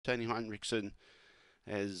Tony Heinrichsen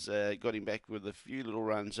has got him back with a few little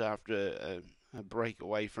runs after a break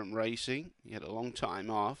away from racing. He had a long time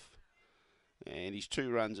off, and his 2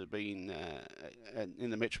 runs have been in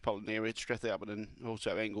the metropolitan area at Strathalbyn and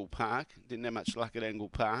also Angle Park. Didn't have much luck at Angle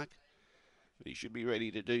Park, but he should be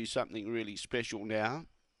ready to do something really special now.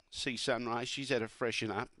 Sea Sunrise, she's had a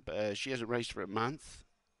freshen up. She hasn't raced for a month.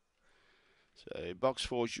 So box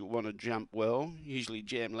 4, she'll want to jump well. Usually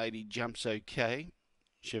Jam Lady jumps okay.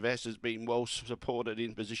 Chavas has been well supported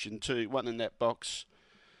in position 2, one in that box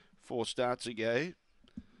 4 starts ago.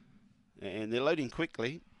 And they're loading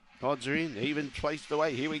quickly. Odds are in, even placed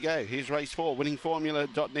away. Here we go. Here's race 4,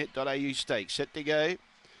 winningformula.net.au stakes. Set to go.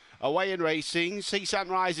 Away in racing. Sea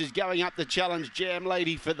Sunrise is going up the challenge. Jam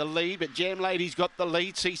Lady for the lead, but Jam Lady's got the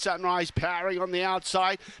lead. Sea Sunrise powering on the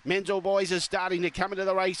outside. Menzel Boys are starting to come into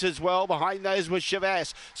the race as well. Behind those was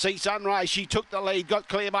Chavas. Sea Sunrise, she took the lead, got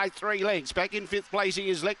clear by 3 lengths. Back in 5th placing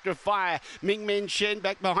is Electrify. Ming Men Shen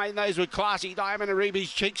back behind those with Classy Diamond and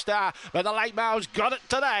Ruby's Cheek Star. But the late male's got it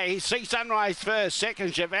today. Sea Sunrise first,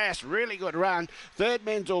 second Chavas, really good run. Third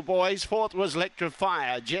Menzel Boys, 4th was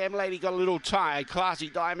Electrify. Jam Lady got a little tired.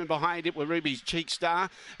 Classy Diamond behind it with Ruby's Cheek Star,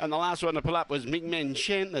 and the last one to pull up was Ming Men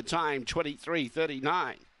Shen, the time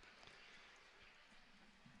 23:39.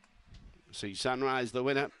 See Sunrise the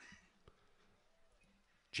winner.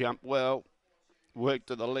 Jumped well, worked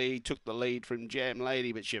to the lead, took the lead from Jam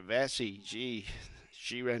Lady, but Shavassi, gee,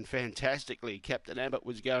 she ran fantastically. Captain Abbott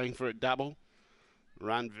was going for a double.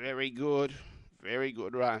 Run very good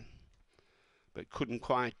run, but couldn't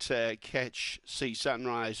quite catch Sea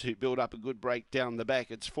Sunrise, who built up a good break down the back.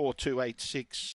 It's 4-2-8-6.